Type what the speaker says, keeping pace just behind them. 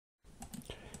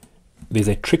there's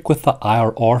a trick with the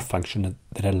IRR function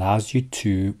that allows you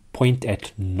to point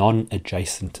at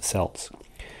non-adjacent cells.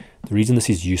 The reason this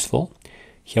is useful,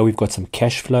 here we've got some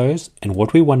cash flows, and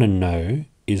what we want to know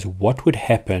is what would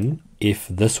happen if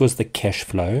this was the cash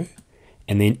flow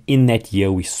and then in that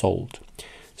year we sold.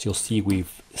 So you'll see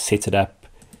we've set it up.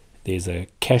 There's a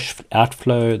cash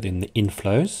outflow, then the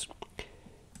inflows.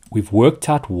 We've worked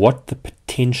out what the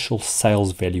potential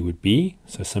sales value would be.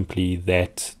 So simply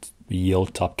that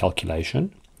yield type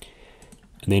calculation.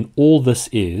 And then all this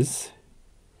is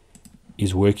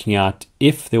working out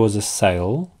if there was a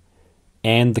sale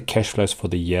and the cash flows for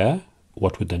the year,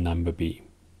 what would the number be?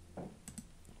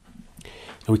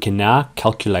 And we can now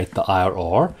calculate the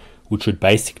IRR, which would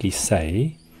basically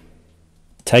say,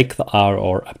 take the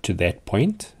IRR up to that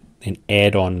point, then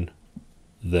add on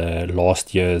the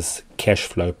last year's cash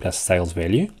flow plus sales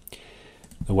value.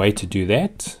 The way to do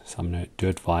that, so I'm going to do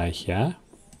it via here.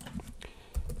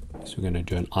 So we're going to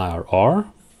do an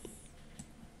IRR.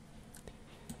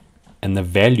 And the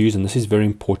values, and this is very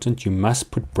important, you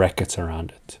must put brackets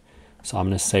around it. So I'm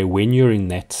going to say when you're in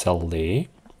that cell there,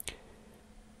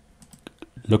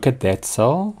 look at that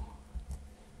cell.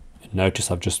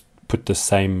 Notice I've just put the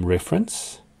same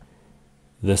reference.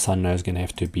 This I know is going to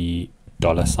have to be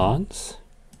dollar signs.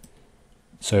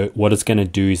 So what it's going to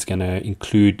do is going to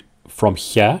include from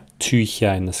here to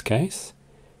here in this case.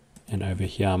 And over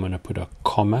here I'm going to put a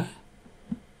comma.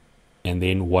 And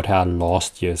then what our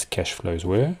last year's cash flows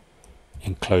were.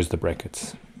 And close the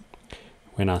brackets.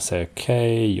 When I say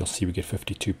OK, you'll see we get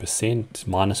 52%,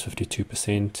 minus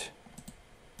 52%.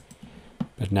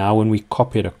 But now when we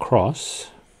copy it across,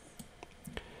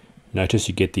 notice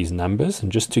you get these numbers.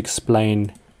 And just to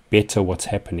explain better what's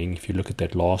happening, if you look at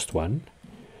that last one,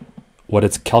 what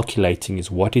it's calculating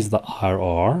is what is the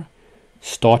IRR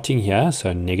starting here.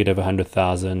 So negative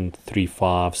 100,000,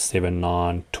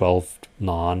 3,579,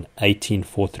 12,9,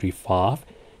 18,435.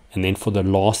 And then for the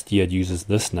last year, it uses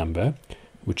this number,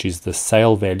 which is the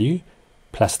sale value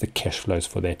plus the cash flows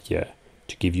for that year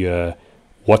to give you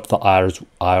what the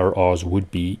IRRs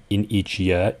would be in each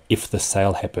year if the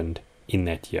sale happened in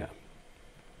that year.